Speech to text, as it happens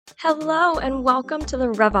Hello and welcome to the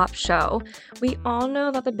RevOps Show. We all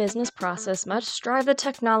know that the business process must drive the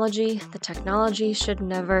technology should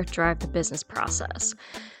never drive the business process.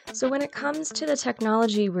 So when it comes to the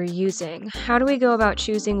technology we're using, how do we go about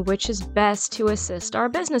choosing which is best to assist our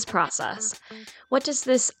business process? What does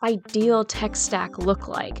this ideal tech stack look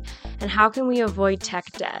like? And how can we avoid tech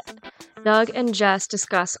debt? Doug and Jess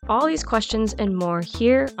discuss all these questions and more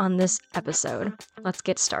here on this episode. Let's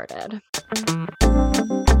get started.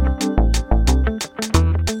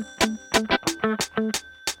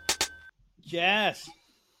 Jess,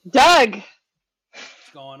 Doug,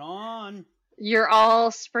 what's going on? you're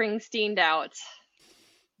all Springsteened out.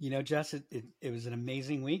 You know, Jess, it was an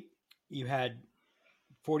amazing week. You had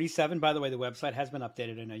 47. By the way, the website has been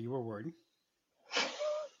updated. I know you were worried.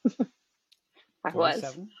 I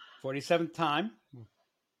was. 47th time.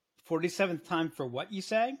 47th time for what you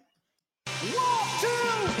say?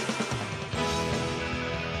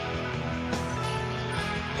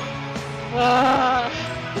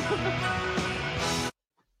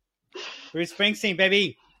 Bruce Springsteen,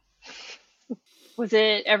 baby. Was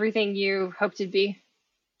it everything you hoped it'd be?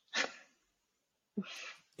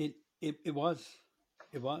 It was.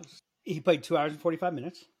 It was. He played 2 hours and 45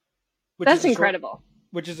 minutes. That's incredible.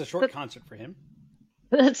 Which is a short concert for him.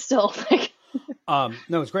 But that's still like...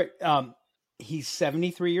 No, it's great. He's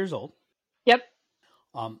 73 years old. Yep.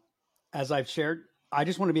 As I've shared, I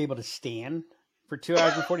just want to be able to stand for 2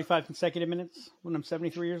 hours and 45 consecutive minutes when I'm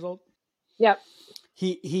 73 years old. Yep.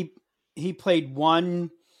 He played one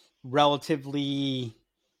relatively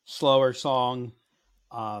slower song,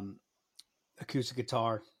 acoustic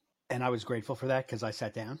guitar, and I was grateful for that because I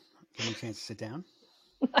sat down, gave me a chance to sit down.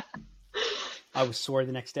 I was sore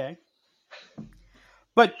the next day.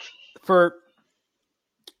 But for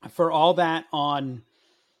all that on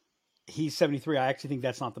he's 73, I actually think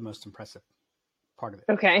that's not the most impressive part of it.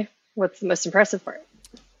 Okay. What's the most impressive part?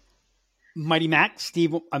 Mighty Max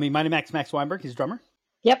Max Weinberg, his drummer.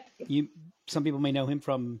 Yep. Some people may know him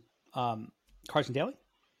from Carson Daly.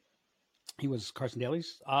 He was Carson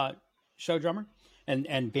Daly's show drummer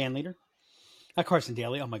and band leader. Not Carson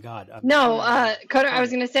Daly. Oh my God. Conan. I was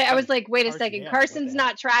going to say. I was like, wait a second. Carson's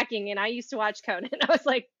not tracking, and I used to watch Conan. I was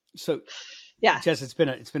like, so yeah. Jess, it's been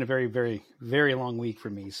a very, very, very long week for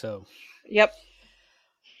me. So. Yep.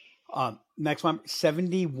 Max Weinberg,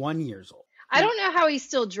 71 years old. I don't know how he's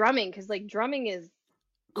still drumming because like drumming is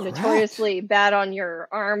notoriously bad on your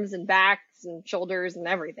arms and backs and shoulders and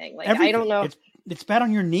everything. Like everything. I don't know. It's bad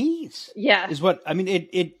on your knees. Yeah. Is what I mean.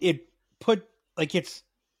 It put like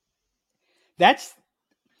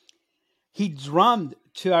he drummed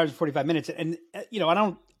 2 hours and 45 minutes. And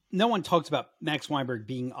no one talks about Max Weinberg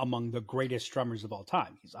being among the greatest drummers of all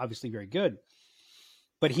time. He's obviously very good,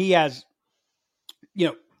 but he has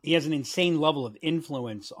an insane level of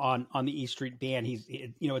influence on the E Street Band.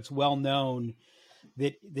 It's well known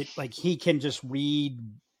that like he can just read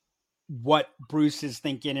what Bruce is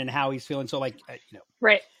thinking and how he's feeling. So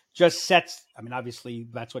right. Just sets. I mean, obviously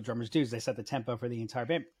that's what drummers do is they set the tempo for the entire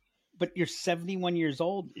band. But you're 71 years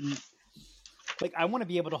old. And, I want to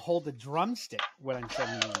be able to hold the drumstick when I'm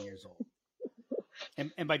 71 years old.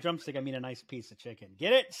 And by drumstick, I mean a nice piece of chicken.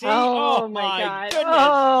 Get it? See? Oh my God. Goodness.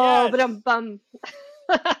 Oh, yes. But I'm bummed.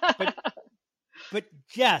 But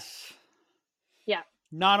Jess. Yeah.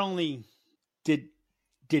 Not only did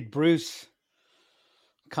Bruce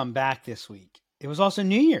come back this week, it was also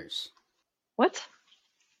New Year's. What?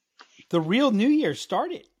 The real New Year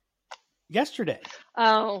started yesterday.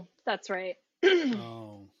 Oh, that's right.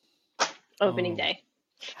 Opening day.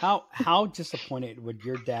 How disappointed would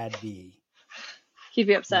your dad be? He'd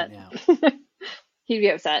be upset. Right now? He'd be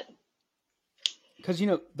upset. Because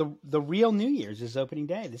the real New Year's is opening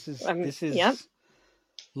day. This is yep.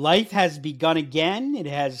 Life has begun again. It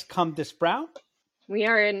has come to sprout. We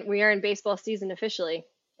are in baseball season officially,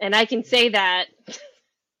 and I can say that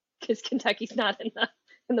because Kentucky's not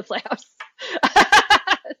in the playoffs.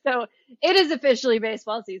 So it is officially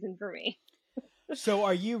baseball season for me. So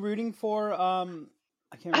are you rooting for? I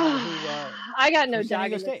can't remember who. I got no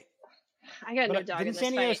dog. State. I got no dog. Didn't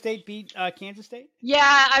San Diego State beat Kansas State?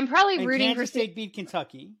 Yeah, I'm probably rooting Kansas for State beat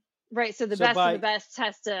Kentucky. Right, so the best of the best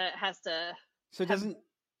has to. So doesn't.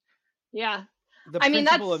 Yeah. The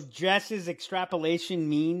principle of Jess's extrapolation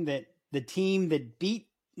mean that the team that beat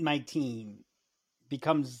my team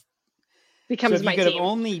becomes my team. So if you could team. have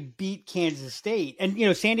only beat Kansas State, and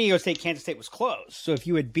San Diego State, Kansas State was close. So if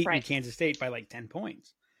you had beaten Kansas State by 10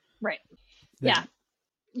 points, right? Yeah.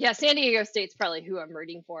 San Diego State's probably who I'm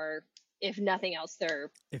rooting for. If nothing else,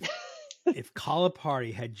 they're If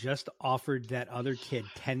Calipari had just offered that other kid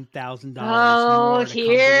 $10,000 Oh, more to come to the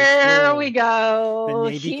here school, we go. then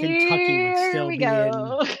maybe Kentucky would still be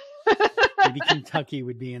go. maybe Kentucky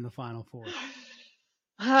would be in the Final Four.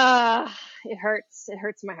 It hurts. It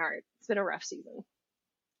hurts my heart. It's been a rough season.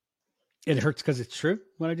 It hurts because it's true,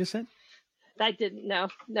 what I just said? That didn't, no,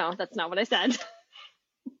 that's not what I said.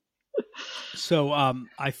 So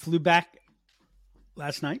I flew back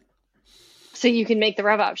last night. So you can make the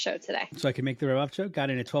Rev Op show today. So I can make the Rev Up show.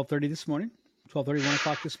 Got in at 12:30 this morning, 12:30, 1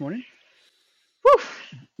 o'clock this morning. Whew.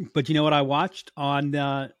 But you know what I watched on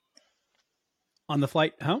the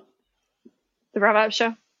flight home? The Rev Op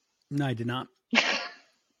show? No, I did not.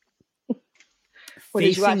 What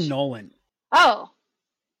did you watch? Facing Nolan. Oh.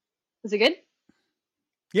 Was it good?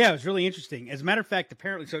 Yeah, it was really interesting. As a matter of fact,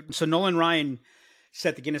 apparently, so Nolan Ryan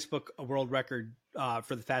set the Guinness Book of World Record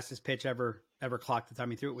for the fastest pitch ever clocked the time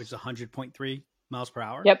he threw it, which was 100.3 miles per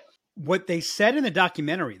hour. Yep. What they said in the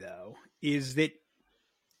documentary, though, is that,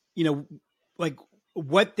 like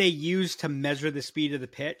what they used to measure the speed of the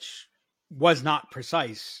pitch was not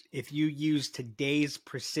precise. If you use today's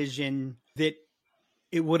precision, that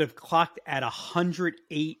it would have clocked at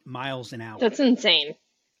 108 miles an hour. That's insane.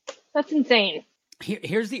 That's insane.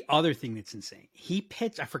 Here's the other thing that's insane. He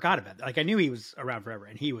pitched, I forgot about that. Like, I knew he was around forever,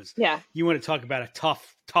 and he was, Yeah. You want to talk about a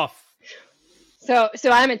tough. So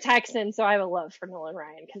I'm a Texan, so I have a love for Nolan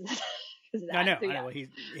Ryan because of that. I know. So,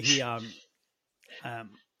 yeah. I know.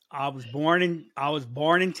 I was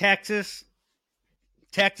born in Texas.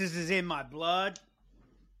 Texas is in my blood.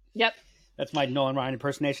 Yep. That's my Nolan Ryan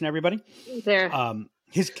impersonation, everybody. There.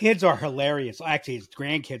 His kids are hilarious. Actually, his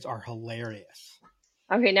grandkids are hilarious.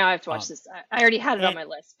 Okay, now I have to watch this. I already had it on my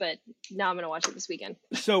list, but now I'm going to watch it this weekend.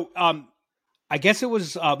 So, I guess it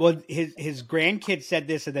was, his grandkid said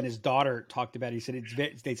this, and then his daughter talked about it. He said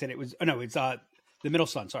the middle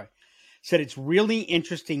son, sorry. Said it's really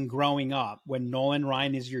interesting growing up when Nolan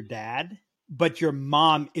Ryan is your dad, but your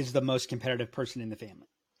mom is the most competitive person in the family.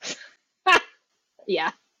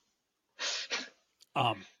 Yeah.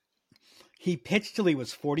 He pitched till he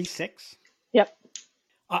was 46. Yep.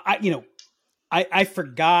 I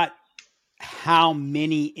forgot how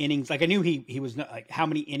many innings. Like, I knew he was not, like, how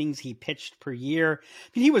many innings he pitched per year.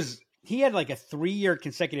 I mean, he had like a 3-year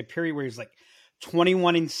consecutive period where he was like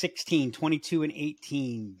 21 and 16, 22 and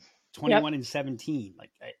 18, 21 and 17.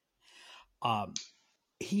 Like,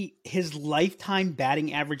 his lifetime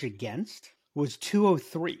batting average against was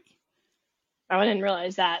 203. Oh, I didn't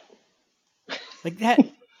realize that. Like that.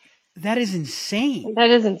 That is insane. That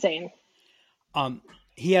is insane.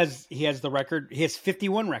 He has the record. He has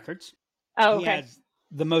 51 records. Oh, okay. He has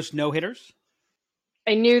the most no-hitters.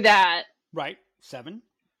 I knew that. Right. 7.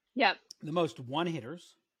 Yep. The most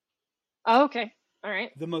one-hitters. Oh, okay. All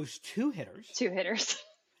right. The most two-hitters. 2 hitters.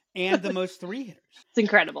 And the most 3-hitters. It's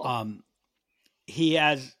incredible. He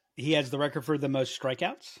has the record for the most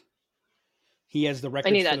strikeouts. He has the record.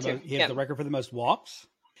 I knew that too. He has the record for the most walks.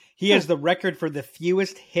 He has the record for the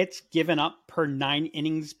fewest hits given up per 9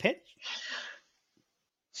 innings pitched.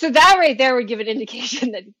 So that right there would give an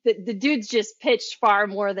indication that the dude's just pitched far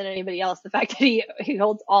more than anybody else. The fact that he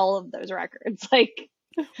holds all of those records, like.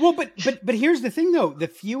 Well, but here's the thing though: the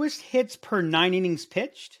fewest hits per 9 innings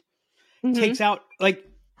pitched takes out, like,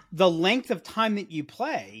 the length of time that you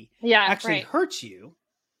play. Yeah, actually hurts you.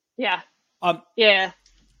 Yeah. Yeah.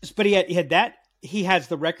 But he had that. He has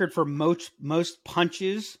the record for most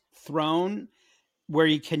punches thrown where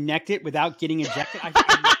he connected without getting ejected.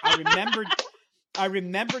 I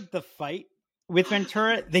remembered the fight with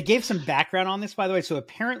Ventura. They gave some background on this, by the way. So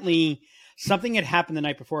apparently something had happened the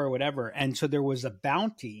night before or whatever, and so there was a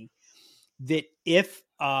bounty that if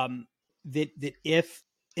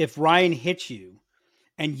Ryan hit you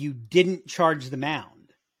and you didn't charge the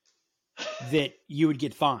mound, that you would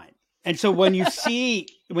get fined. And so when you see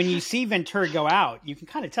Ventura go out, you can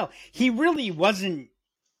kind of tell he really wasn't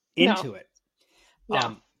into it.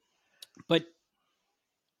 No.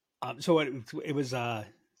 So it was. And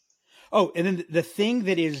then the thing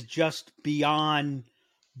that is just beyond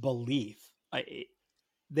belief.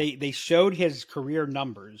 They showed his career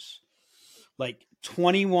numbers, like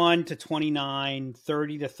 21 to 29,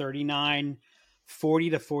 30 to 39, 40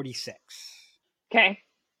 to 46. Okay.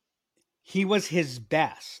 He was his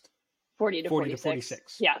best. 40 to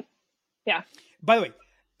 46. Yeah. Yeah. By the way,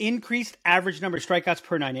 increased average number of strikeouts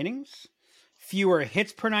per 9 innings, fewer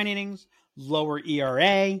hits per 9 innings, lower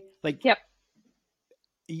ERA. Like, yep.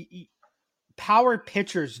 Power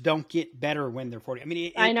pitchers don't get better when they're 40. I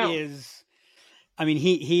mean, I know.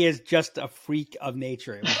 He is just a freak of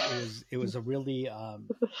nature. It was a really,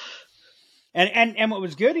 And what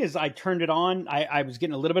was good is I turned it on. I was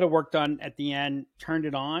getting a little bit of work done at the end, turned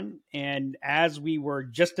it on. And as we were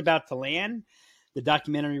just about to land, the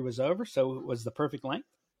documentary was over. So it was the perfect length.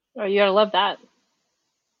 Oh, you gotta love that.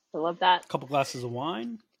 I love that. A couple glasses of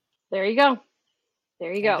wine. There you go.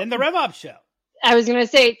 There you go. And then the RevOps show. I was gonna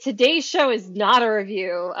say today's show is not a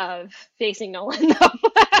review of Facing Nolan, though.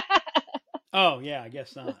 Oh yeah, I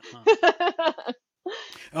guess not. Huh?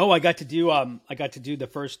 Oh, I got to do the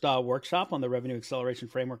first workshop on the Revenue Acceleration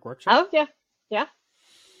Framework workshop. Oh yeah.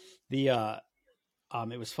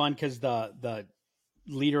 It was fun because the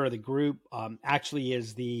leader of the group actually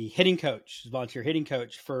is the hitting coach, volunteer hitting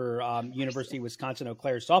coach for University of Wisconsin Eau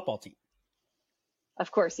Claire softball team.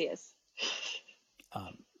 Of course he is.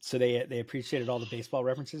 So they appreciated all the baseball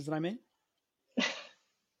references that I made. It's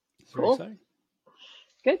very Cool. exciting.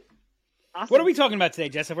 Good. Awesome. What are we talking about today,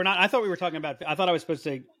 Jess? If we're not, I thought we were talking about. I thought I was supposed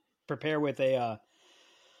to prepare with a.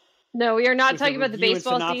 No, we are not with a talking about the review and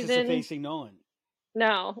baseball synopsis of season. Facing Nolan.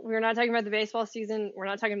 No, we're not talking about the baseball season. We're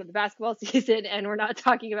not talking about the basketball season, and we're not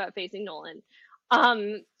talking about Facing Nolan.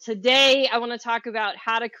 Today, I want to talk about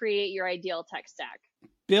how to create your ideal tech stack.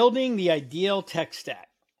 Building the ideal tech stack.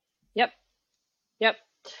 Yep.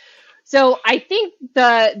 So I think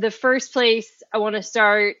the first place I want to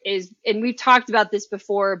start is, and we've talked about this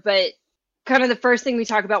before, but kind of the first thing we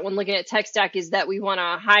talk about when looking at tech stack is that we want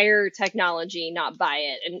to hire technology, not buy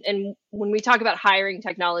it. And when we talk about hiring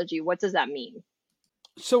technology, what does that mean?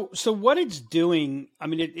 So what it's doing, I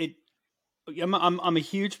mean, I'm a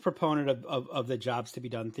huge proponent of the jobs to be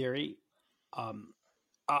done theory.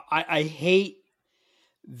 I hate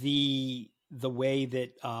the way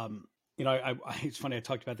that it's funny. I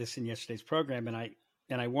talked about this in yesterday's program, and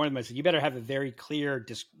I warned them. I said, you better have a very clear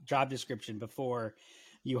job description before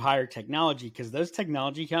you hire technology, because those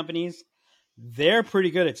technology companies, they're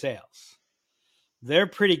pretty good at sales. They're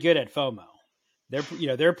pretty good at FOMO.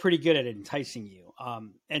 They're pretty good at enticing you.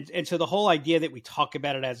 And so the whole idea that we talk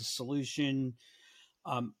about it as a solution,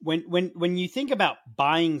 when you think about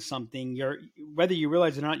buying something, whether you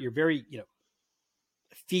realize it or not, you're very,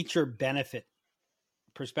 feature benefit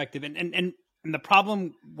perspective. And the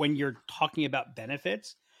problem when you're talking about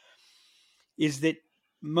benefits is that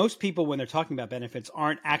most people, when they're talking about benefits,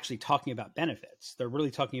 aren't actually talking about benefits. They're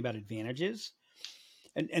really talking about advantages.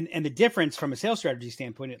 And the difference from a sales strategy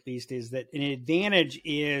standpoint, at least, is that an advantage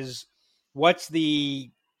is what's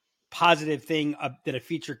the positive thing that a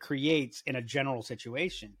feature creates in a general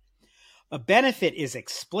situation. A benefit is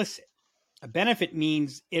explicit. A benefit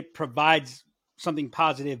means it provides something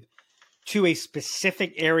positive to a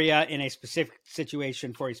specific area in a specific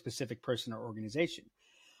situation for a specific person or organization.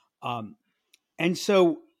 And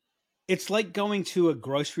so it's like going to a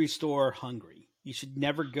grocery store hungry. You should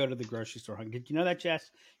never go to the grocery store hungry. Did you know that, Jess?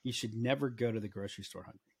 You should never go to the grocery store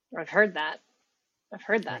hungry. I've heard that.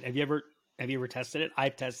 Right. Have you ever tested it?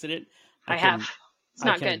 I've tested it. I have. It's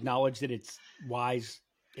not I can good. acknowledge that it's wise.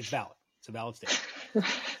 It's valid. It's a valid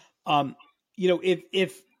statement.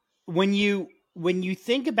 If when you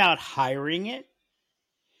think about hiring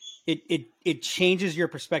it changes your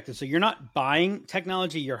perspective. So you're not buying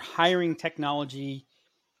technology, you're hiring technology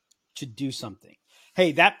to do something.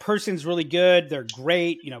 Hey, that person's really good. They're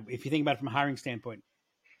great. If you think about it from a hiring standpoint,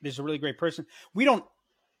 there's a really great person. We don't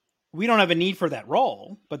have a need for that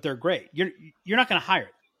role, but they're great. You're not going to hire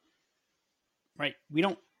them, right? We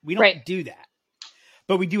don't Right. do that,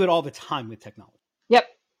 but we do it all the time with technology. Yep.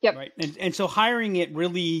 Right. And so hiring it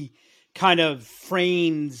really kind of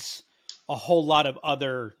frames a whole lot of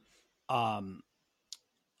other,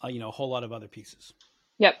 pieces.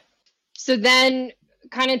 Yep. So then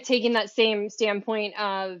kind of taking that same standpoint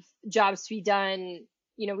of jobs to be done,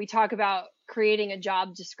 we talk about creating a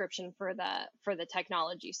job description for the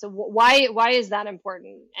technology. So why is that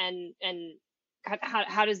important? And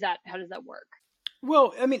how does that work?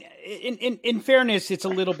 Well, I mean, in fairness, it's a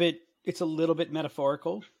little bit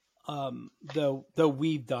metaphorical. Though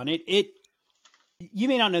we've done it. You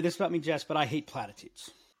may not know this about me, Jess, but I hate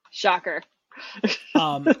platitudes. Shocker.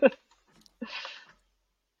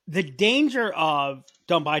 The danger of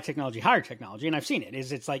don't buy technology, hire technology, and I've seen it,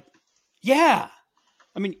 is it's like, yeah.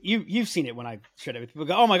 I mean, you've seen it when I've shared it with people.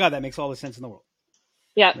 Go, oh my God, that makes all the sense in the world.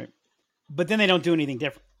 Yeah. Right? But then they don't do anything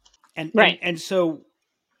different. And so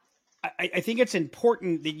I think it's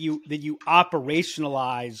important that you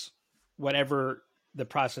operationalize whatever the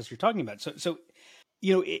process you're talking about. So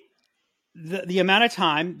the amount of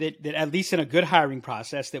time that at least in a good hiring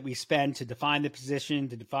process that we spend to define the position,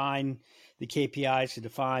 to define the KPIs, to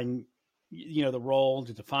define the role,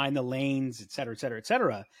 to define the lanes, et cetera, et cetera, et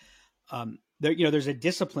cetera. there, there's a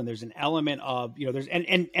discipline, there's an element of, there's,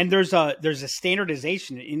 and there's a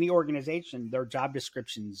standardization in the organization. Their job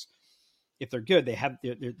descriptions, if they're good,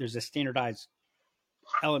 there's a standardized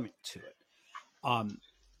element to it.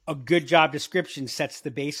 A good job description sets the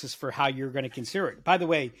basis for how you're going to consider it. By the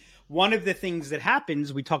way, one of the things that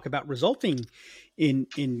happens, we talk about resulting in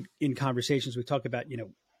conversations. We talk about,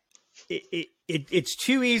 it's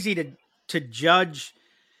too easy to judge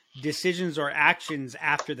decisions or actions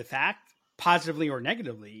after the fact, positively or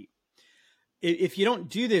negatively. If you don't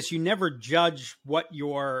do this, you never judge what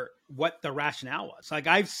the rationale was. Like,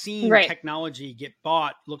 I've seen technology get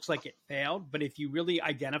bought, looks like it failed, but if you really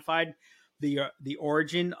identified the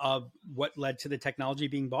origin of what led to the technology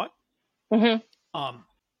being bought,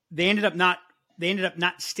 they ended up not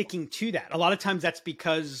sticking to that. A lot of times that's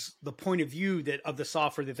because the point of view of the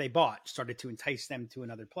software that they bought started to entice them to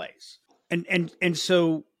another place. And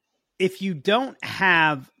so if you don't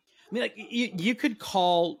have, I mean, like, you could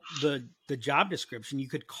call the job description, you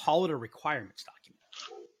could call it a requirements document.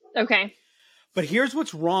 Okay. But here's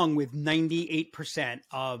what's wrong with 98%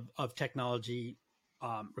 of technology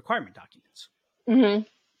requirement documents. Mm-hmm.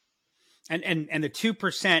 And the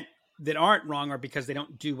 2% that aren't wrong are because they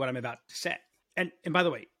don't do what I'm about to say. And by the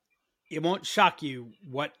way, it won't shock you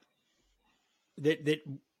that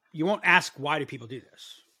you won't ask, why do people do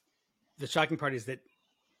this? The shocking part is that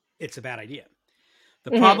it's a bad idea.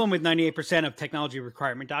 The problem with 98% of technology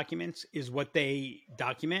requirement documents is what they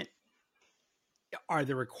document are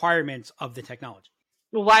the requirements of the technology.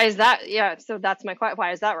 Well, why is that? Yeah. So that's my question. Why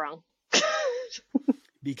is that wrong?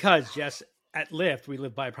 Because, Jess, at Lyft, we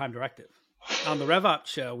live by a prime directive. On the RevOps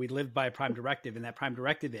show, we live by a prime directive, and that prime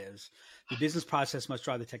directive is the business process must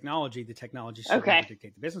drive the technology should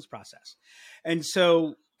dictate the business process. And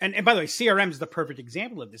so, and by the way, CRM is the perfect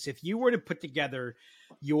example of this. If you were to put together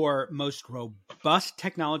your most robust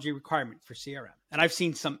technology requirement for CRM, and I've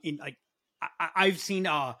seen I've seen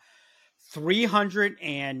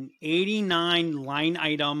 389 line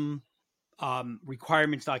item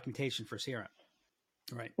requirements documentation for CRM,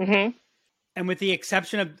 right? Mm-hmm. And with the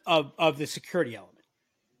exception of the security element,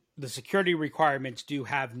 the security requirements do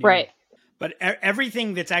have new, right. But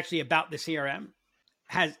everything that's actually about the CRM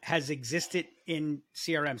has existed in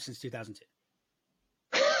CRM since 2002.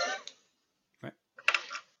 Right?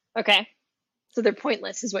 Okay. So they're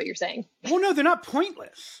pointless is what you're saying. Well, no, they're not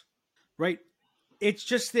pointless, right? It's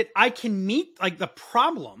just that I can meet, like, the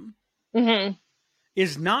problem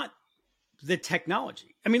is not the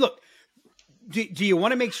technology. I mean, look, do you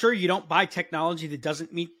want to make sure you don't buy technology that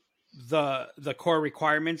doesn't meet the core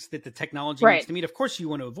requirements that the technology needs to meet? Of course you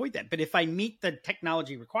want to avoid that. But if I meet the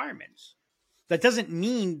technology requirements, that doesn't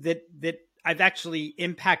mean that I've actually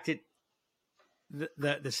impacted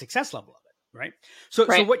the success level of it, right? So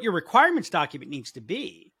what your requirements document needs to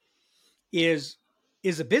be is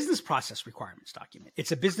a business process requirements document.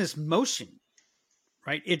 It's a business motion,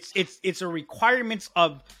 right? It's a requirements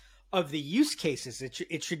of the use cases.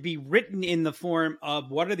 It should be written in the form of,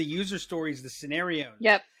 what are the user stories, the scenarios?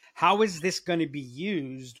 Yep. How is this going to be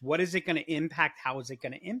used? What is it going to impact? How is it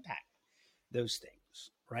going to impact those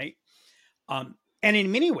things, right? And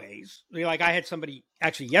in many ways, like, I had somebody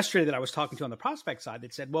actually yesterday that I was talking to on the prospect side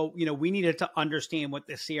that said, well, we needed to understand what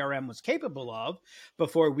the CRM was capable of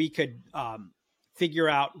before we could figure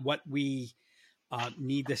out what we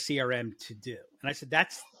need the CRM to do. And I said,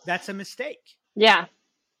 that's a mistake. Yeah.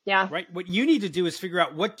 Yeah. Right. What you need to do is figure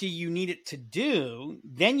out, what do you need it to do?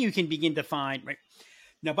 Then you can begin to find, right.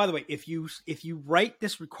 Now, by the way, if you write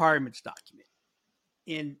this requirements document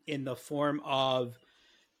in the form of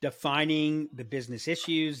defining the business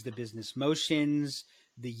issues, the business motions,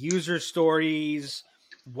 the user stories,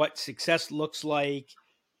 what success looks like,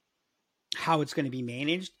 how it's going to be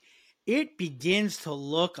managed, it begins to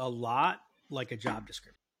look a lot like a job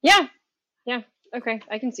description. Yeah. Yeah. Okay.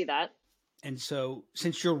 I can see that. And so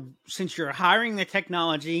since you're hiring the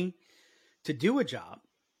technology to do a job,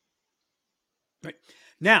 right?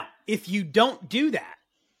 Now, if you don't do that,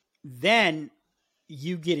 then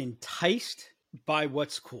you get enticed by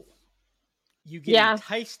what's cool. You get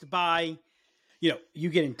enticed by,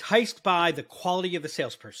 the quality of the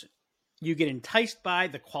salesperson. You get enticed by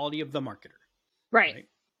the quality of the marketer. Right?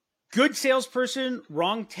 Good salesperson,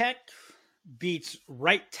 wrong tech beats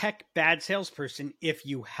right tech, bad salesperson if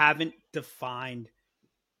you haven't defined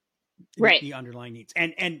the underlying needs.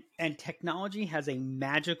 And technology has a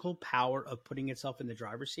magical power of putting itself in the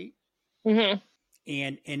driver's seat. Mm-hmm.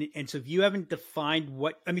 And so if you haven't defined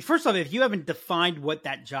first off, if you haven't defined what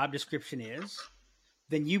that job description is,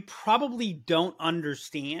 then you probably don't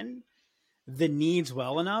understand the needs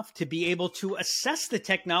well enough to be able to assess the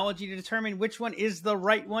technology to determine which one is the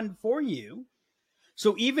right one for you.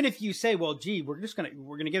 So even if you say, well, gee, we're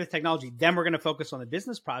going to get the technology, then we're going to focus on the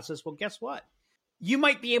business process. Well, guess what? You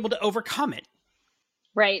might be able to overcome it.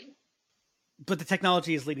 Right. But the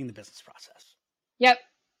technology is leading the business process. Yep.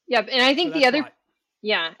 And I think So the other, why.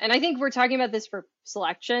 yeah. And I think we're talking about this for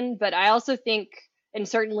selection, but I also think, and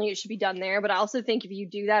certainly it should be done there, but I also think if you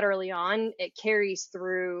do that early on, it carries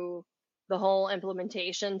through the whole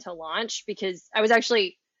implementation to launch. Because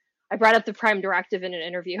I brought up the Prime Directive in an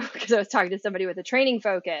interview because I was talking to somebody with a training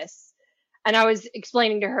focus, and I was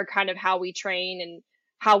explaining to her kind of how we train and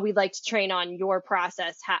how we like to train on your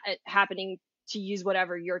process happening to use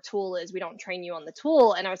whatever your tool is. We don't train you on the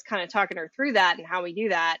tool. And I was kind of talking her through that and how we do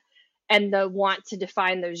that, and the want to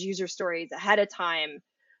define those user stories ahead of time.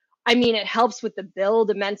 I mean, it helps with the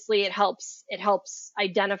build immensely. It helps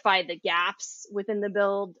identify the gaps within the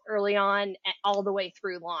build early on all the way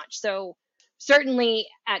through launch. So certainly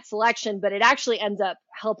at selection, but it actually ends up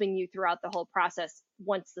helping you throughout the whole process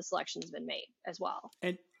once the selection's been made as well.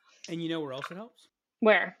 And you know where else it helps?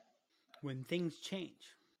 Where? When things change.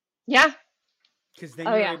 Yeah. Because then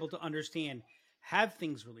you're able to understand, have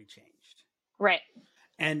things really changed? Right.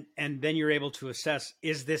 And then you're able to assess,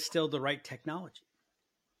 is this still the right technology?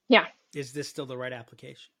 Yeah. Is this still the right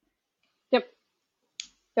application? Yep.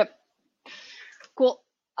 Cool.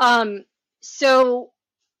 So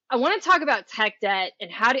I want to talk about tech debt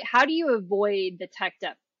and how do you avoid the tech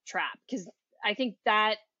debt trap? Because I think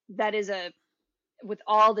that is with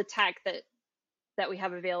all the tech that we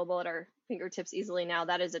have available at our fingertips easily now,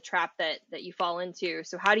 that is a trap that you fall into.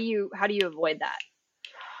 So how do you avoid that?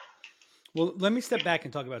 Well, let me step back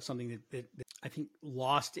and talk about something that I think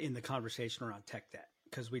lost in the conversation around tech debt,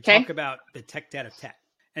 because we talk about the tech debt of tech.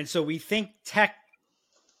 And so we think tech,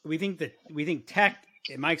 in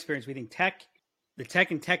my experience, we think the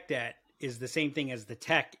tech and tech debt is the same thing as the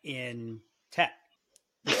tech in tech.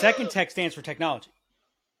 The second tech stands for technology.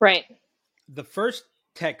 Right. The first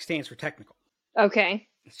tech stands for technical. Okay.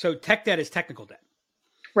 So tech debt is technical debt.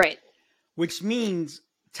 Right. Which means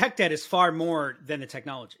tech debt is far more than the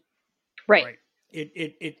technology. Right.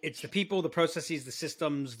 It's the people, the processes, the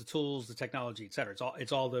systems, the tools, the technology, et cetera.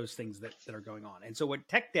 It's all those things that are going on. And so what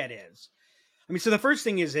tech debt is, I mean, so the first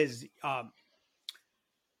thing is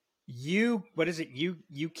you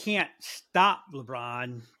can't stop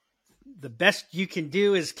LeBron. The best you can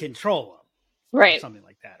do is control him. Right. Or something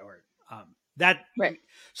like that. Or that. Right.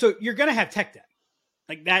 So you're going to have tech debt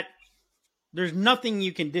like that. There's nothing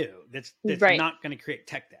you can do that's right. not going to create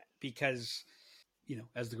tech debt, because, you know,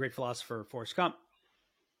 as the great philosopher Forrest Gump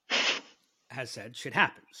has said, shit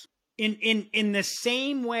happens. In the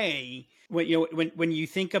same way, when you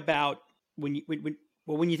think about when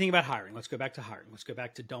you think about hiring, let's go back to hiring. Let's go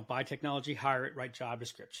back to don't buy technology, hire it, write job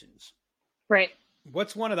descriptions. Right.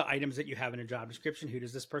 What's one of the items that you have in a job description? Who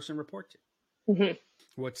does this person report to?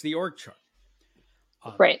 Mm-hmm. What's the org chart?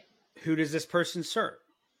 Right. Who does this person serve?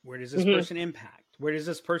 Where does this person impact? Where does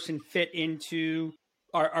this person fit into?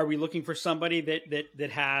 Are we looking for somebody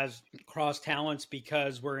that has cross talents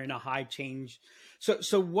because we're in a high change?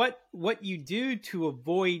 So what you do to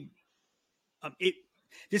avoid it?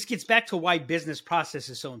 This gets back to why business process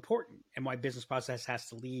is so important and why business process has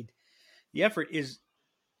to lead the effort. Is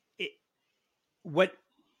what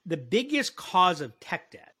the biggest cause of tech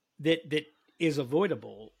debt that is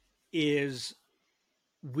avoidable is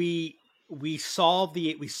we solve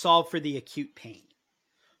for the acute pain.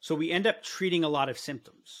 So we end up treating a lot of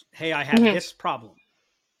symptoms. Hey, I have this problem.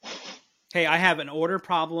 Hey, I have an order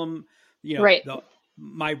problem. You know, right.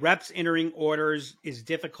 My reps entering orders is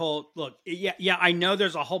difficult. Look, yeah, I know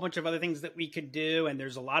there's a whole bunch of other things that we could do, and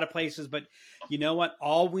there's a lot of places, but you know what?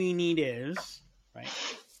 All we need is, right?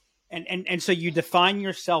 And so you define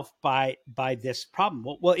yourself by this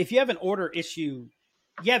problem. Well, if you have an order issue,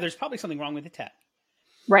 yeah, there's probably something wrong with the tech.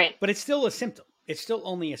 Right. But it's still a symptom. It's still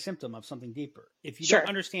only a symptom of something deeper. If you don't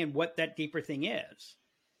understand what that deeper thing is,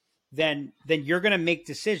 then you're going to make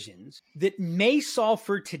decisions that may solve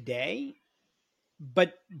for today,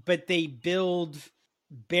 but they build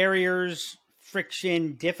barriers,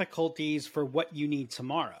 friction, difficulties for what you need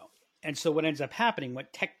tomorrow. And so what ends up happening,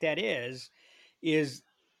 what tech debt is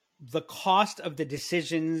the cost of the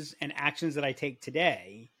decisions and actions that I take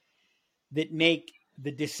today that make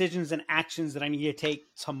the decisions and actions that I need to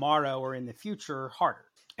take tomorrow or in the future harder.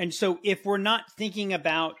 And so if we're not thinking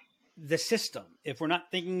about the system, if we're not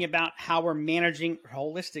thinking about how we're managing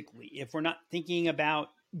holistically, if we're not thinking about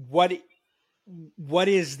what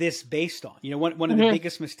is this based on? You know, one of the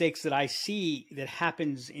biggest mistakes that I see that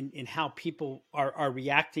happens in how people are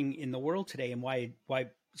reacting in the world today, and why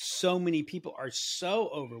so many people are so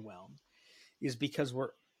overwhelmed, is because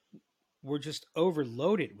we're just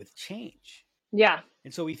overloaded with change. Yeah.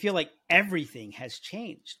 And so we feel like everything has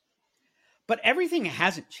changed. But everything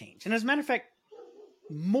hasn't changed. And as a matter of fact,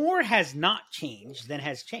 more has not changed than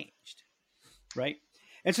has changed, right?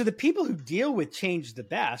 And so the people who deal with change the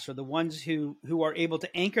best are the ones who are able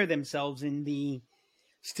to anchor themselves in the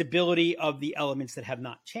stability of the elements that have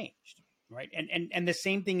not changed, right? And the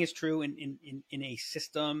same thing is true in a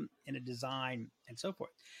system, in a design, and so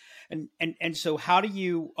forth. And so how do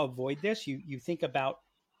you avoid this? You think about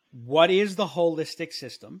what is the holistic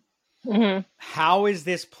system? Mm-hmm. How is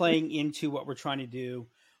this playing into what we're trying to do?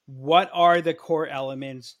 What are the core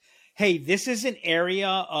elements? Hey, this is an area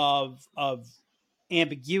of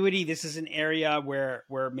ambiguity. This is an area where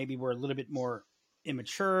maybe we're a little bit more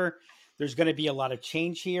immature. There's going to be a lot of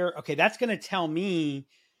change here. Okay, that's going to tell me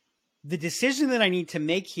the decision that I need to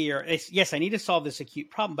make here is, yes, I need to solve this acute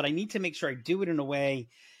problem, but I need to make sure I do it in a way,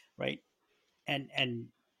 right?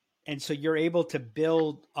 And so you're able to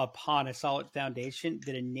build upon a solid foundation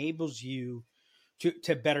that enables you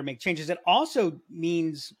to better make changes. It also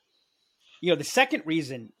means, the second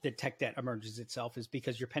reason that tech debt emerges itself is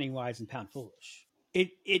because you're penny wise and pound foolish.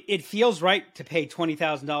 It feels right to pay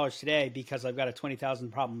 $20,000 today because I've got a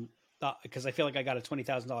 $20,000 problem, because I feel like I got a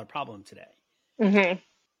 $20,000 problem today. Mm-hmm.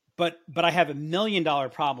 But I have $1 million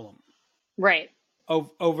problem Right.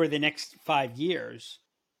 over the next 5 years.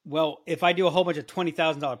 Well, if I do a whole bunch of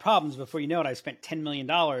 $20,000 problems, before you know it, I spent $10 million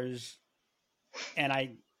and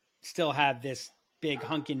I still have this big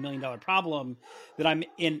hunking $1 million problem that I'm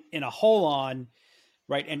in a hole on.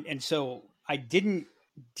 Right. And so I didn't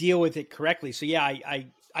deal with it correctly. So yeah,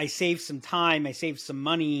 I saved some time, I saved some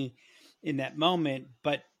money in that moment,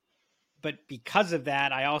 but because of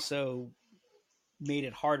that, I also made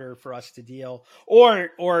it harder for us to deal, or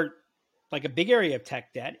like a big area of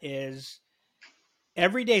tech debt is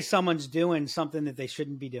every day someone's doing something that they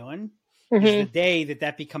shouldn't be doing. Mm-hmm. Is the day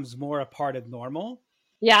that becomes more a part of normal.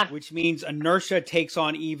 Yeah. Which means inertia takes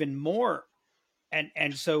on even more.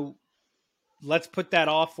 And so let's put that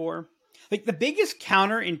off for like the biggest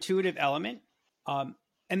counterintuitive element. And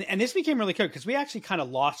this became really clear because we actually kind of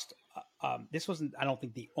lost, this wasn't, I don't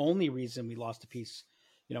think the only reason we lost a piece,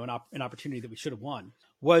 an opportunity that we should have won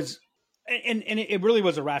was, and it really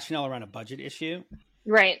was a rationale around a budget issue.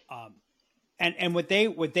 Right. And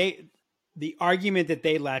the argument that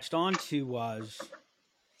they latched onto was,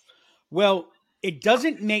 well, it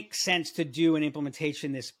doesn't make sense to do an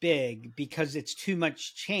implementation this big because it's too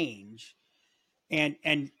much change. And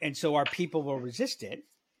so our people will resist it,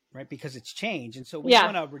 right? Because it's change. And so we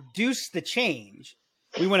want to reduce the change.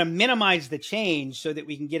 We want to minimize the change so that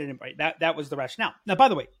we can get it in. Right? That was the rationale. Now, by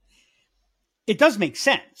the way, it does make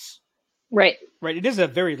sense. Right. Right. It is a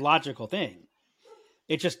very logical thing.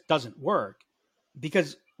 It just doesn't work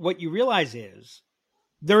because what you realize is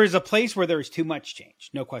there is a place where there is too much change.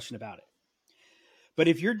 No question about it. But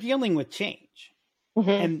if you're dealing with change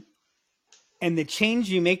mm-hmm. and the change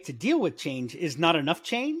you make to deal with change is not enough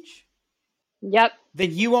change, yep,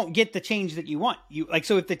 then you won't get the change that you want.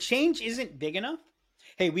 So if the change isn't big enough,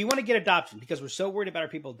 hey, we want to get adoption because we're so worried about our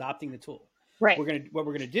people adopting the tool. Right. What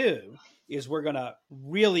we're gonna do is we're gonna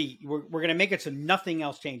make it so nothing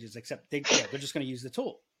else changes except they're just gonna use the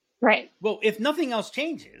tool. Right. Well, if nothing else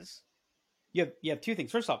changes, you have two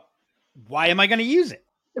things. First off, why am I going to use it?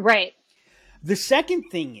 Right. The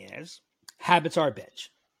second thing is habits are a bitch.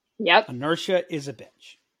 Yep. Inertia is a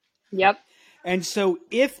bitch. Yep. And so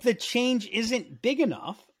if the change isn't big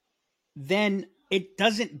enough, then it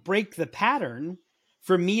doesn't break the pattern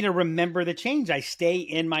for me to remember the change. I stay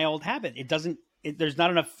in my old habit. There's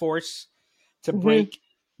not enough force to mm-hmm. break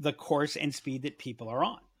the course and speed that people are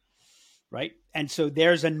on. Right. And so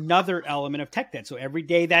there's another element of tech debt. So every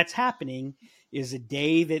day that's happening is a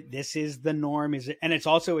day that this is the norm. And it's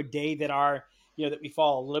also a day that that we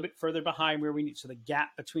fall a little bit further behind where we need. So the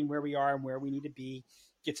gap between where we are and where we need to be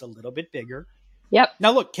gets a little bit bigger. Yep.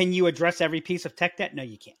 Now, look, can you address every piece of tech debt? No,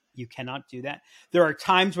 you can't. You cannot do that. There are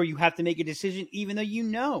times where you have to make a decision, even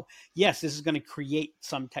though yes, this is going to create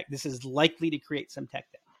some tech. This is likely to create some tech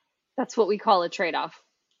debt. That's what we call a trade-off.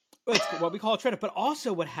 It's what we call a trade-off. But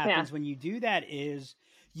also what happens when you do that is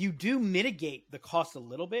you do mitigate the cost a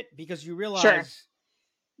little bit because you realize,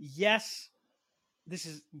 yes, this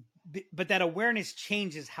is, but that awareness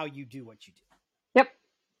changes how you do what you do.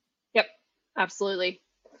 Yep. Absolutely.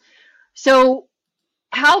 So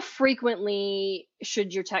how frequently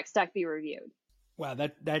should your tech stack be reviewed? Wow,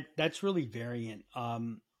 that's really variant.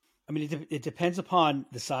 It depends upon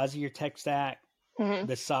the size of your tech stack, mm-hmm.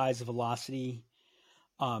 the size of velocity,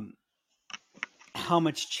 how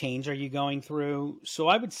much change are you going through? So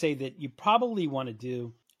I would say that you probably want to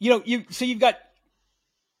do, you've got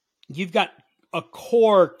a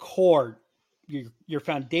core, your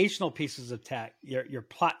foundational pieces of tech, your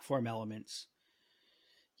platform elements,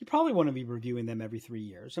 you probably want to be reviewing them every 3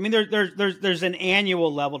 years. I mean, there's an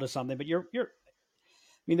annual level to something, but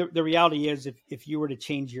the reality is if you were to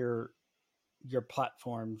change your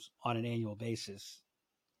platforms on an annual basis,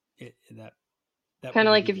 that kind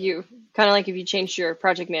of like if you changed your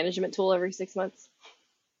project management tool every 6 months.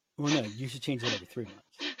 Well, no, you should change it every 3 months.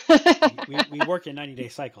 we work in 90-day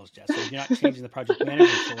cycles, Jess. So if you're not changing the project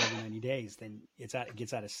management tool every 90 days, then it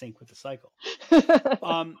gets out of sync with the cycle.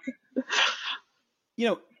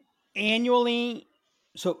 Annually,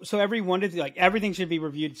 so every 1 to 3, like everything should be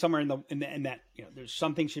reviewed somewhere in that, there's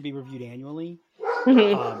something should be reviewed annually.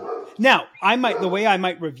 Now, the way I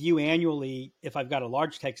might review annually, if I've got a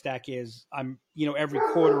large tech stack, is every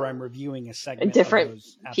quarter I'm reviewing a segment, a different of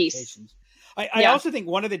those applications. Piece. I also think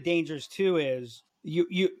one of the dangers too is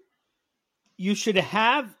you should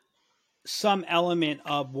have some element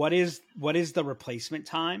of what is the replacement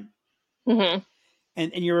time, and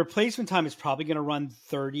your replacement time is probably going to run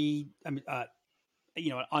 30.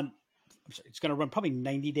 It's going to run probably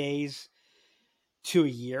 90 days to a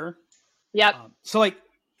year. Yep. So like,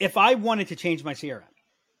 if I wanted to change my CRM,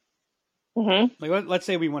 like let's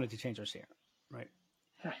say we wanted to change our CRM, right?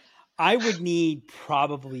 I would need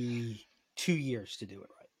probably 2 years to do it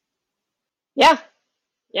right. Yeah.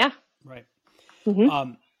 Yeah. Right.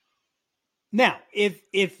 Now,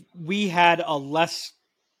 if we had a less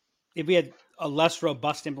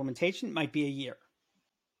robust implementation, it might be a year.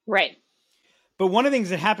 Right. But one of the things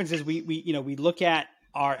that happens is we look at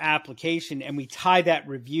our application and we tie that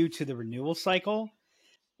review to the renewal cycle.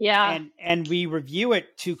 Yeah. And we review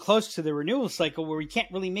it too close to the renewal cycle where we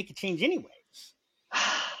can't really make a change anyways.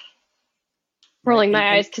 Rolling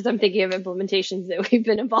my eyes because I'm thinking of implementations that we've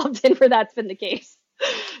been involved in where that's been the case.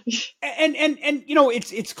 And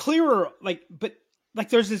it's clearer, but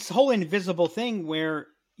there's this whole invisible thing where,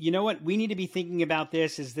 we need to be thinking about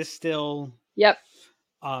this. Is this still? Yep.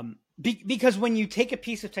 Because when you take a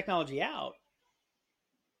piece of technology out,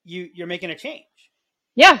 you're making a change.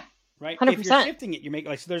 Yeah. Right. 100%. If you're shifting it, you're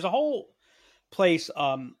making so there's a whole place,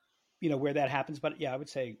 where that happens. But yeah, I would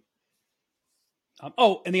say.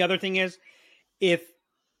 And the other thing is, if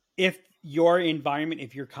your environment,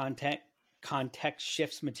 if your context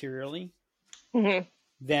shifts materially,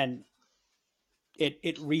 then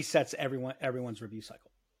it resets everyone's review cycle.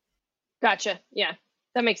 Gotcha. Yeah,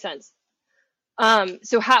 that makes sense.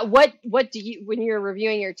 So what do you, when you're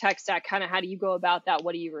reviewing your tech stack, kind of how do you go about that?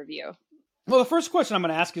 What do you review? Well, the first question I'm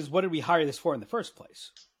going to ask is, what did we hire this for in the first place?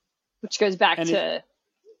 Which goes back to.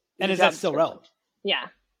 And is that still relevant? Yeah.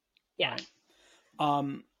 Yeah.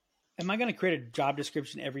 Right. Am I going to create a job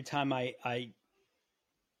description every time I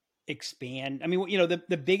expand? I mean,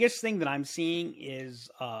 the biggest thing that I'm seeing is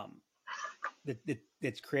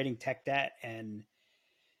that's creating tech debt and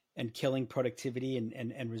killing productivity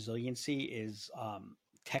and resiliency is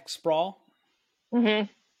tech sprawl. And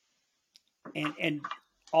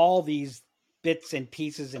all these bits and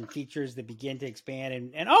pieces and features that begin to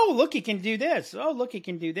expand and oh, look, it can do this. Oh, look, it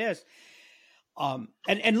can do this.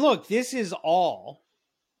 And look, this is all,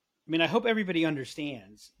 I mean, I hope everybody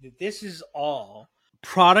understands that this is all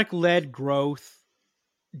product-led growth,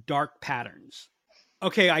 dark patterns.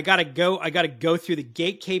 Okay, I gotta go through the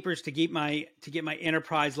gatekeepers to get my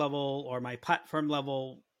enterprise level or my platform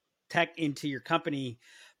level tech into your company.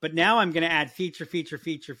 But now I'm going to add feature,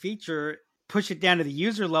 push it down to the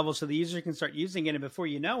user level so the user can start using it. And before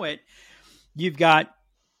you know it, you've got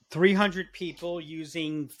 300 people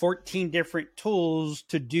using 14 different tools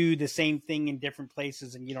to do the same thing in different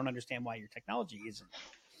places, and you don't understand why your technology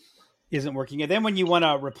isn't working. And then when you want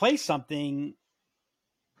to replace something,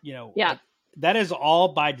 that is all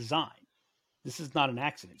by design. This is not an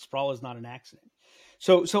accident. Sprawl is not an accident.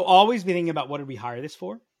 So always be thinking about, what did we hire this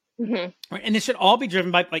for? Right? And this should all be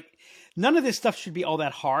driven by, none of this stuff should be all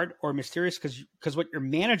that hard or mysterious because what you're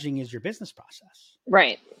managing is your business process.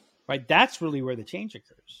 Right. Right. That's really where the change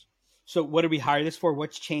occurs. So what did we hire this for?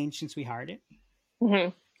 What's changed since we hired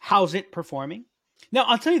it? How's it performing? Now,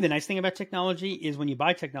 I'll tell you the nice thing about technology is when you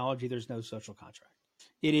buy technology, there's no social contract.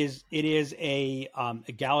 It is a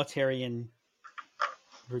egalitarian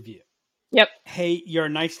review. Yep. Hey, you're a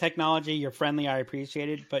nice technology. You're friendly. I appreciate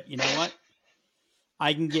it. But you know what?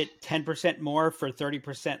 I can get 10% more for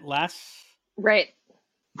 30% less. Right.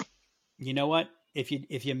 You know what? If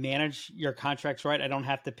you manage your contracts right, I don't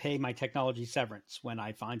have to pay my technology severance when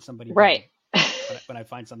I find somebody right. when I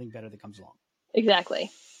find something better that comes along.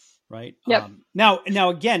 Exactly. Right. Yep. Now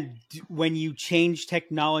again, when you change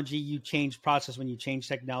technology, you change process. When you change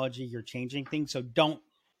technology, you're changing things. So don't,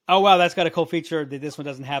 oh, wow, that's got a cool feature that this one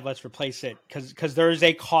doesn't have. Let's replace it. Because there is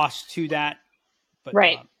a cost to that. But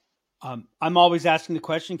Right. I'm always asking the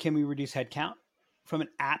question: can we reduce headcount from an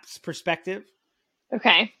apps perspective?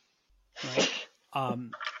 Okay. Right.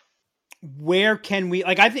 Where can we,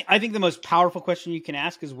 like, I think the most powerful question you can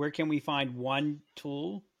ask is, where can we find one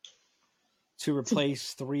tool to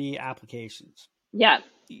replace 3 applications? Yeah.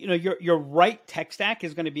 You know, your right tech stack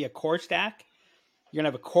is going to be a core stack. You're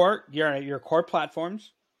going to have a core, your core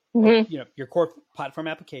platforms, or, you know, your core platform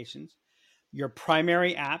applications, your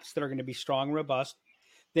primary apps that are going to be strong, robust.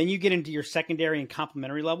 Then you get into your secondary and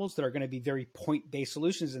complementary levels that are going to be very point-based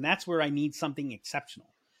solutions. And that's where I need something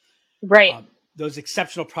exceptional. Right. Those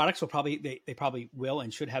exceptional products will probably, they probably will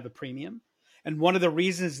and should have a premium. And one of the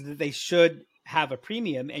reasons that they should have a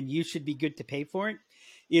premium and you should be good to pay for it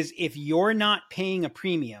is if you're not paying a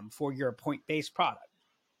premium for your point-based product,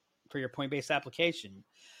 for your point-based application,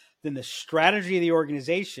 then the strategy of the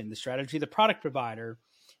organization, the strategy of the product provider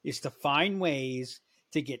is to find ways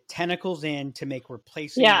to get tentacles in to make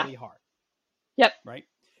replacing really hard. Yep. Right?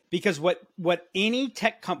 Because what any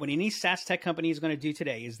tech company, any SaaS tech company is going to do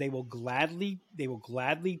today is they will gladly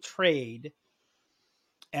trade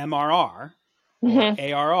MRR or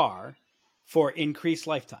ARR for increased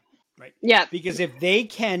lifetime, right? Yeah. Because if they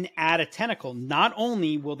can add a tentacle, not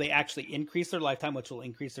only will they actually increase their lifetime, which will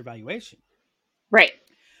increase their valuation, Right.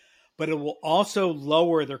 but it will also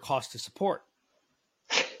lower their cost to support.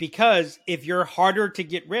 Because if you're harder to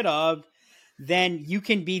get rid of, then you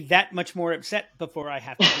can be that much more upset before I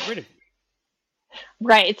have to get rid of you.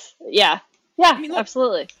 Right. Yeah. Yeah, I mean, look,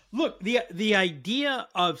 absolutely. Look, the idea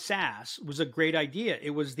of SaaS was a great idea.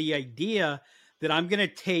 It was the idea that I'm going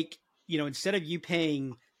to take, you know, instead of you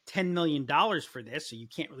paying $10 million for this, so you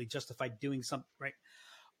can't really justify doing something, right?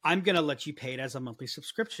 I'm going to let you pay it as a monthly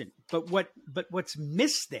subscription. But what's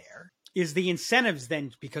missed there is the incentives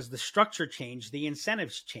then, because the structure changed, the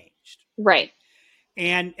incentives changed. Right.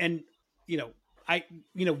 And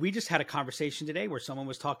we just had a conversation today where someone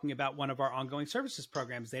was talking about one of our ongoing services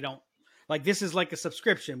programs. They don't like, this is like a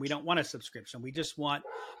subscription. We don't want a subscription. We just want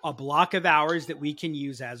a block of hours that we can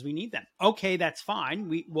use as we need them. Okay, that's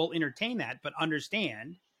fine. We'll entertain that, but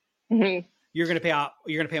understand you're going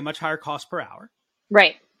to pay a much higher cost per hour.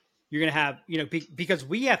 Right. You're going to have, because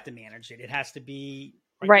we have to manage it. It has to be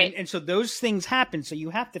right. And so those things happen. So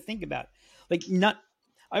you have to think about, I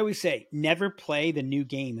always say, never play the new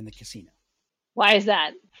game in the casino. Why is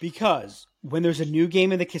that? Because when there's a new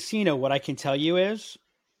game in the casino, what I can tell you is,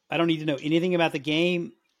 I don't need to know anything about the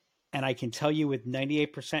game, and I can tell you with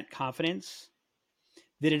 98% confidence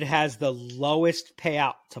that it has the lowest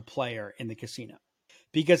payout to player in the casino.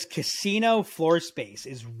 Because casino floor space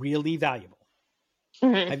is really valuable.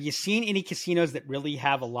 Have you seen any casinos that really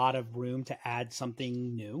have a lot of room to add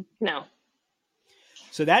something new? No.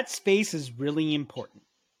 So that space is really important.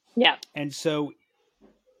 Yeah. And so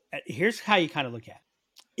here's how you kind of look at it.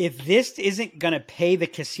 If this isn't going to pay the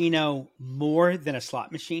casino more than a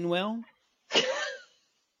slot machine will, then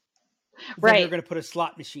you're going to put a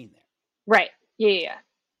slot machine there. Right. Yeah. Right?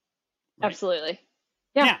 Absolutely.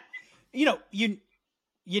 Yeah. Now, you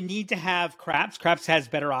need to have craps. Craps has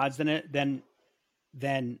better odds than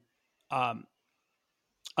a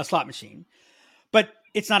slot machine, but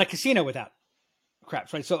it's not a casino without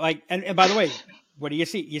craps, right? So and by the way, what do you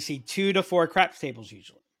see? You see 2 to 4 craps tables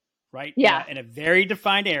usually. Right? Yeah. In a very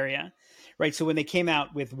defined area. Right. So when they came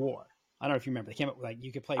out with War, I don't know if you remember, they came out with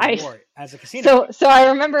you could play War as a casino. So I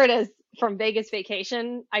remember it as from Vegas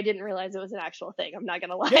Vacation. I didn't realize it was an actual thing. I'm not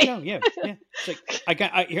going to lie. Yeah. It's like,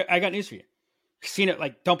 I got news for you. Casino,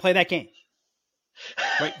 don't play that game.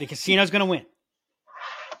 Right. The casino's going to win.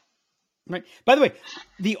 Right. By the way,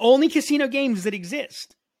 the only casino games that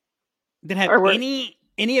exist that have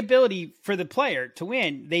any ability for the player to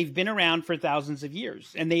win, they've been around for thousands of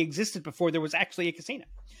years, and they existed before there was actually a casino.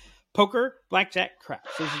 Poker, blackjack, craps.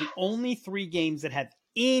 Those are the only 3 games that have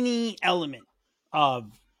any element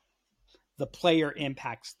of the player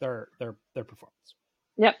impacts their performance.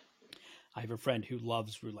 Yep. I have a friend who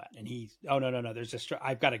loves roulette, and no.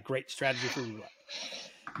 I've got a great strategy for roulette.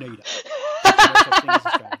 No, you don't. There's no such thing as a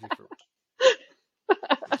strategy for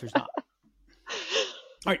roulette. There's not.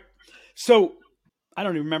 All right. So, I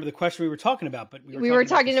don't even remember the question we were talking about, but we were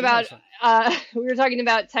talking about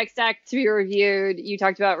tech stack to be reviewed. You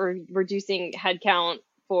talked about reducing headcount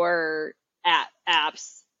for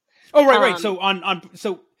apps. Oh, right. So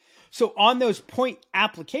on those point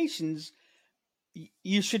applications,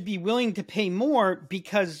 you should be willing to pay more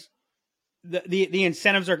because the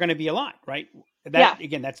incentives are going to be a lot, right?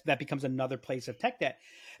 Again, that becomes another place of tech debt.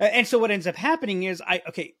 And so what ends up happening is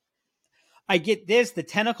I get this, the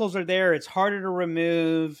tentacles are there, it's harder to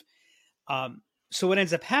remove. So what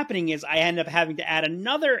ends up happening is I end up having to add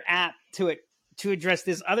another app to it to address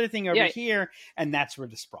this other thing over Yeah. here. And that's where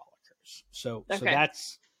the sprawl occurs. So Okay.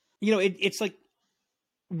 that's, it's like,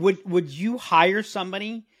 would you hire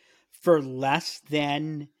somebody for less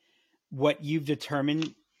than what you've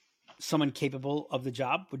determined someone capable of the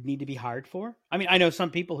job would need to be hired for? I mean, I know some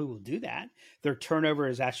people who will do that. Their turnover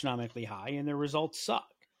is astronomically high and their results suck.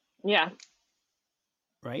 Yeah.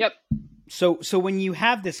 Right. Yep. So when you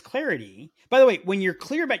have this clarity, by the way, when you're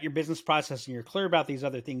clear about your business process and you're clear about these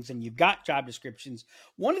other things and you've got job descriptions,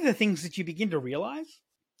 one of the things that you begin to realize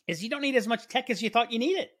is you don't need as much tech as you thought you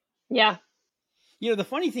needed. Yeah. The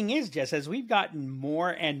funny thing is, Jess, as we've gotten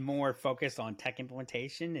more and more focused on tech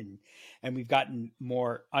implementation and we've gotten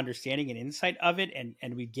more understanding and insight of it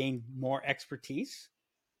and we've gained more expertise.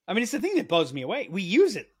 I mean, it's the thing that blows me away. We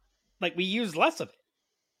use it. Like we use less of it.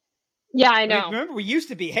 Yeah, I know. Remember, we used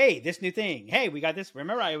to be, hey, this new thing. Hey, we got this.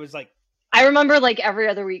 Remember, I was like, I remember like every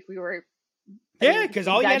other week we were. Yeah, because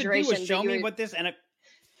all you had to do was show me what this, and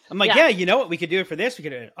I'm like, yeah, you know what? We could do it for this. We could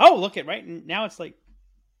do it. Oh, look at right. And now it's like,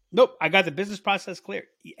 nope, I got the business process clear.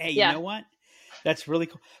 Hey, you know what? That's really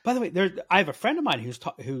cool. By the way, I have a friend of mine who's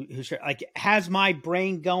like has my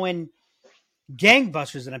brain going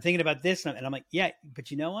gangbusters, and I'm thinking about this, and I'm like, yeah,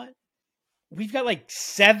 but you know what? We've got like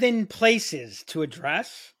 7 places to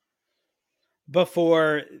address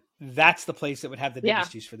before that's the place that would have the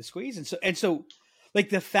biggest juice for the squeeze. And so like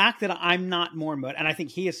the fact that I'm not more and I think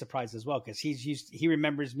he is surprised as well, because he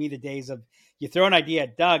remembers me the days of you throw an idea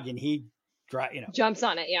at Doug and he jumps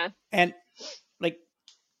on it. Yeah. And like,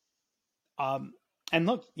 and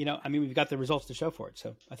look, I mean, we've got the results to show for it.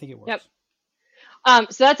 So I think it works. Yep.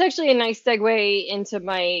 So that's actually a nice segue into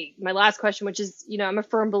my last question, which is, I'm a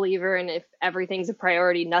firm believer in if everything's a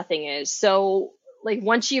priority, nothing is. So like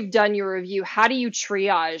once you've done your review, how do you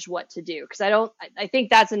triage what to do? Because I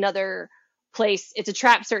think that's another place. It's a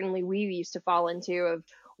trap certainly we used to fall into of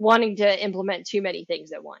wanting to implement too many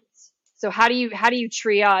things at once. So how do you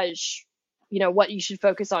triage, what you should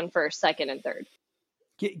focus on first, second, and third?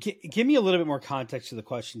 Give me a little bit more context to the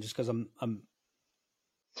question, just because I'm.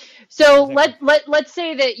 So let's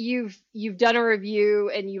say that you've done a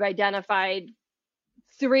review and you've identified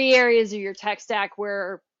 3 areas of your tech stack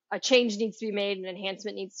where a change needs to be made, an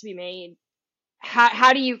enhancement needs to be made.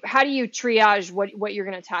 How do you triage what you're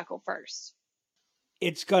going to tackle first?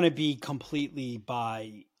 It's going to be completely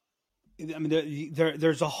by. I mean,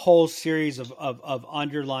 there's a whole series of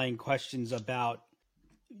underlying questions about,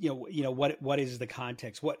 what is the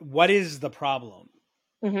context? What is the problem?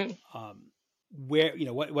 Mm-hmm. Where,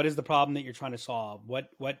 what is the problem that you're trying to solve? What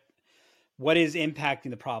is impacting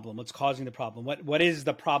the problem? What's causing the problem? What is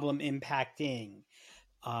the problem impacting?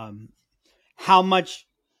 How much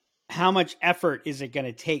effort is it going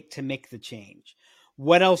to take to make the change?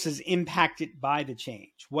 What else is impacted by the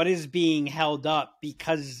change? What is being held up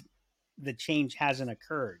because the change hasn't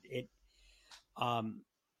occurred?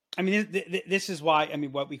 This is why,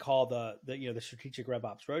 what we call the strategic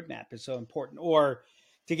RevOps roadmap is so important. Or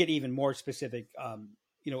to get even more specific,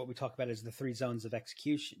 what we talk about is the 3 zones of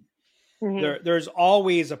execution. Mm-hmm. There's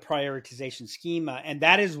always a prioritization schema, and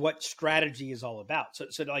that is what strategy is all about. So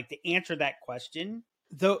like to answer that question,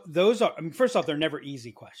 those are, first off, they're never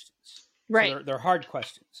easy questions. Right. So they're hard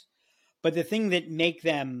questions. But the thing that make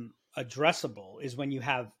them addressable is when you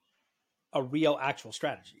have a real actual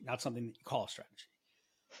strategy, not something that you call a strategy.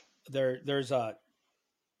 There's a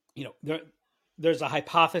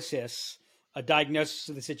hypothesis, a diagnosis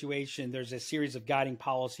of the situation. There's a series of guiding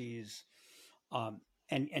policies,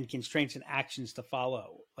 and constraints and actions to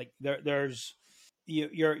follow. Like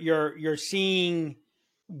you're seeing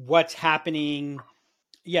what's happening.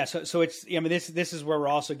 Yeah. So it's, this is where we're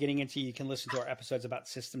also getting into, you can listen to our episodes about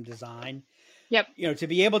system design. Yep. To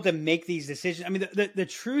be able to make these decisions. The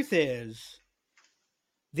truth is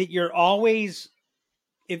that you're always,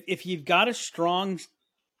 if you've got a strong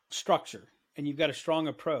structure and you've got a strong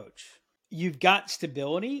approach, you've got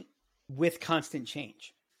stability with constant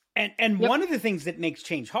change. And yep. One of the things that makes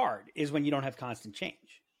change hard is when you don't have constant change.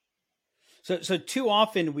 So too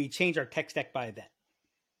often we change our tech stack by event.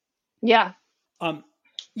 Yeah.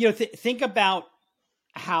 Think about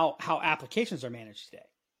how applications are managed today,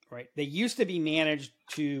 right? They used to be managed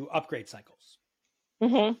to upgrade cycles.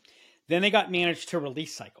 Mm-hmm. Then they got managed to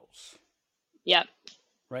release cycles. Yep.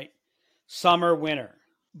 Right? Summer, winter.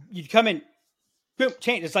 You'd come in, boom,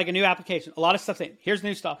 change. It's like a new application. A lot of stuff. Here's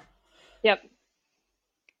new stuff. Yep.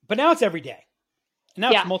 But now it's every day. And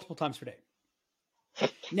now it's multiple times per day.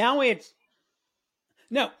 Now when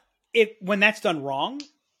that's done wrong,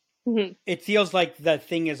 mm-hmm. it feels like the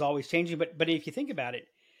thing is always changing. But if you think about it,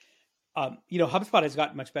 HubSpot has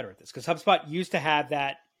gotten much better at this, because HubSpot used to have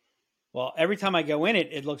that. Well, every time I go in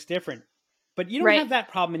it looks different. But you don't have that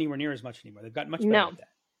problem anywhere near as much anymore. They've gotten much better with that.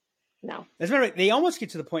 No. As a matter of fact, they almost get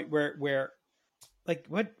to the point where like,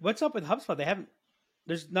 what's up with HubSpot?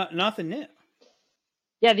 There's nothing new.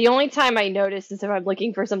 Yeah, the only time I notice is if I'm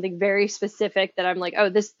looking for something very specific that I'm like, oh,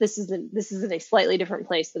 this is in a slightly different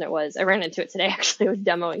place than it was. I ran into it today, actually. I was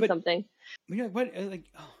demoing something. You know, what, like,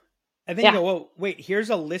 oh. And then you go, well, wait, here's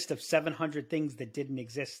a list of 700 things that didn't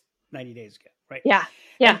exist 90 days ago, right? Yeah,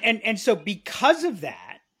 yeah. And so because of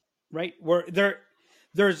that, right,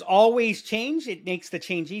 there's always change. It makes the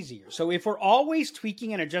change easier. So if we're always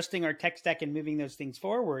tweaking and adjusting our tech stack and moving those things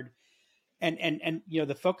forward, and you know,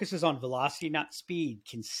 the focus is on velocity, not speed,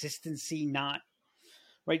 consistency, not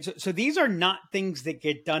right. So these are not things that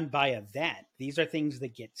get done by event. These are things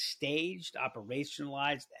that get staged,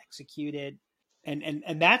 operationalized, executed, and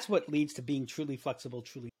that's what leads to being truly flexible,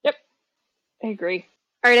 truly. Yep, I agree.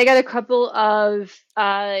 All right, I got a couple of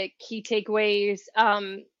key takeaways.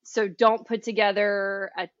 So don't put together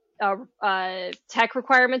a tech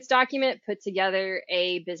requirements document, put together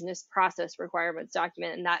a business process requirements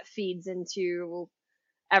document, and that feeds into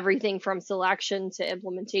everything from selection to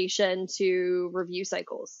implementation to review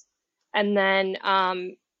cycles. And then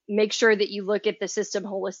make sure that you look at the system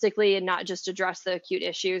holistically and not just address the acute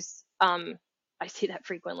issues. I see that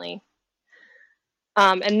frequently.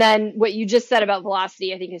 And then what you just said about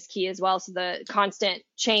velocity, I think, is key as well. So the constant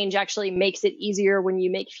change actually makes it easier when you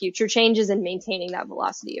make future changes and maintaining that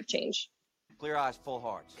velocity of change. Clear eyes, full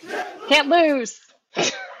hearts. Can't lose.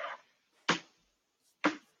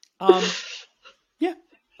 Yeah,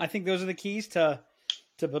 I think those are the keys to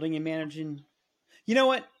building and managing. You know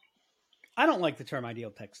what? I don't like the term ideal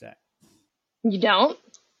tech stack. You don't?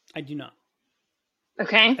 I do not.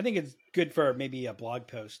 Okay. I think it's good for maybe a blog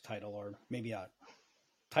post title or maybe a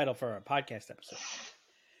title for a podcast episode.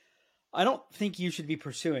 I don't think you should be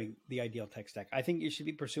pursuing the ideal tech stack. I think you should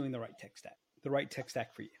be pursuing the right tech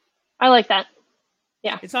stack for you. I like that.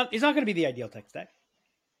 Yeah. It's not going to be the ideal tech stack.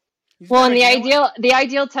 Well, and the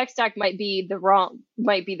ideal tech stack might be the wrong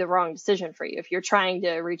decision for you. If you're trying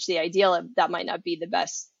to reach the ideal, that might not be the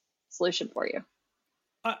best solution for you.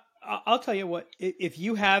 I'll tell you what, if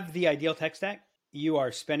you have the ideal tech stack, you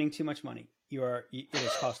are spending too much money. It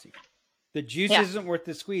is costing you. The juice isn't worth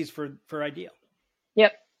the squeeze for ideal.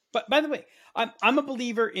 Yep. But by the way, I'm a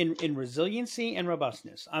believer in resiliency and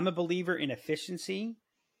robustness. I'm a believer in efficiency.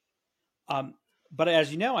 But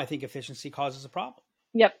as you know, I think efficiency causes a problem.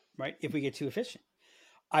 Yep. Right? If we get too efficient.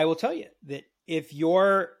 I will tell you that if you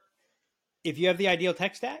have the ideal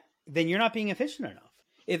tech stack, then you're not being efficient enough.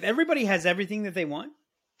 If everybody has everything that they want,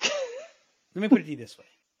 let me put it to you this way.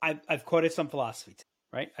 I've quoted some philosophy,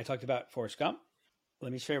 right? I talked about Forrest Gump.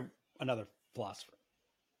 Let me share another philosopher,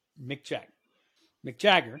 Mick Jagger. Mick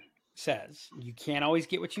Jagger says, you can't always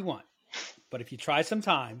get what you want, but if you try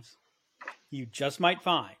sometimes, you just might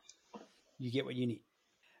find you get what you need.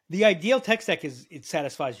 The ideal tech stack it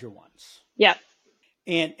satisfies your wants. Yeah.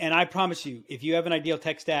 And I promise you, if you have an ideal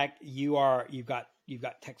tech stack, you've got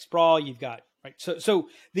tech sprawl, right. So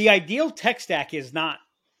the ideal tech stack is not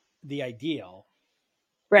the ideal.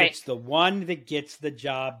 Right. It's the one that gets the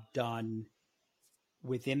job done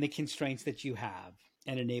within the constraints that you have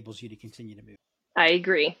and enables you to continue to move. I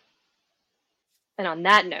agree. And on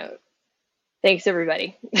that note, thanks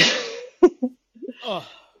everybody.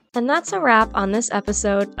 And that's a wrap on this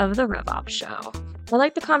episode of the RevOps Show. I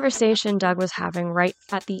like the conversation Doug was having right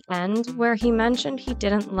at the end, where he mentioned he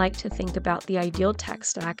didn't like to think about the ideal tech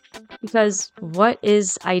stack because what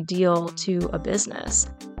is ideal to a business?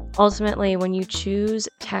 Ultimately, when you choose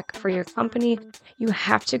tech for your company, you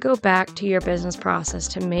have to go back to your business process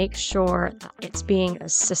to make sure that it's being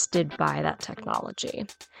assisted by that technology.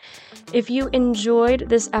 If you enjoyed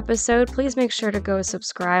this episode, please make sure to go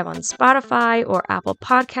subscribe on Spotify or Apple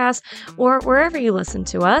Podcasts or wherever you listen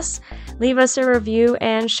to us. Leave us a review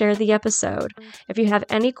and share the episode. If you have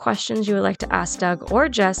any questions you would like to ask Doug or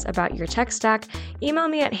Jess about your tech stack, email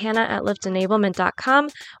me at hannah@liftenablement.com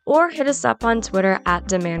or hit us up on Twitter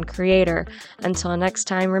 @DemandCreator. Until next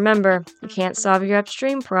time, remember, you can't solve your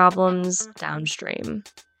upstream problems downstream.